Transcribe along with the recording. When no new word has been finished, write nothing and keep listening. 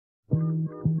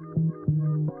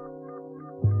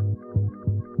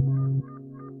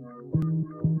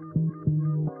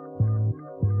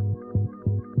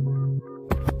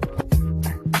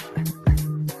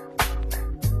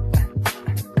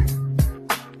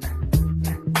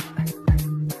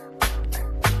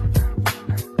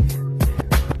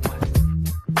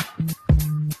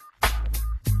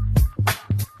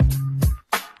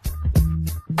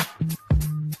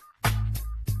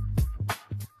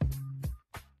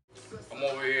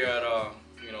I'm over here at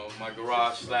you know, my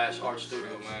garage slash art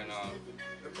studio, man.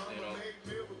 You know,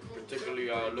 particularly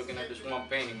looking at this one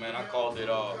painting, man. I called it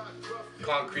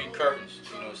concrete curtains.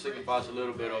 You know, it signifies a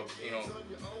little bit of, you know,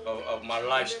 of my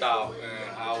lifestyle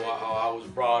and how I was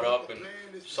brought up, and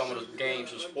some of the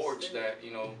games and sports that,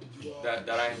 you know, that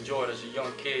I enjoyed as a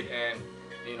young kid, and,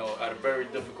 you know, at a very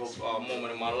difficult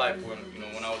moment in my life when, you know,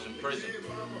 when I was in prison.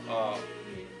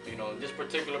 You know, this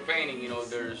particular painting, you know,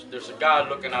 there's a guy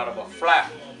looking out of a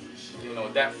flap. You know,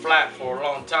 that flap for a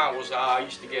long time was how I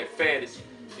used to get fed,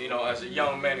 you know, as a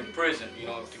young man in prison, you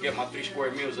know, to get my 3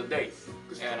 square meals a day,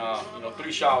 and you know,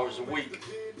 3 showers a week.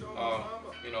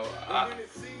 You know,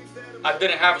 I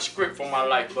didn't have a script for my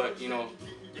life, but, you know,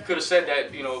 you could have said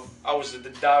that, you know, I was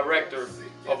the director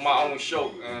of my own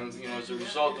show, and, you know, as a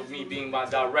result of me being my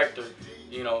director,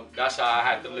 you know, that's how I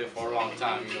had to live for a long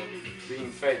time, you know,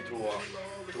 being fed through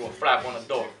a flap on a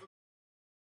door.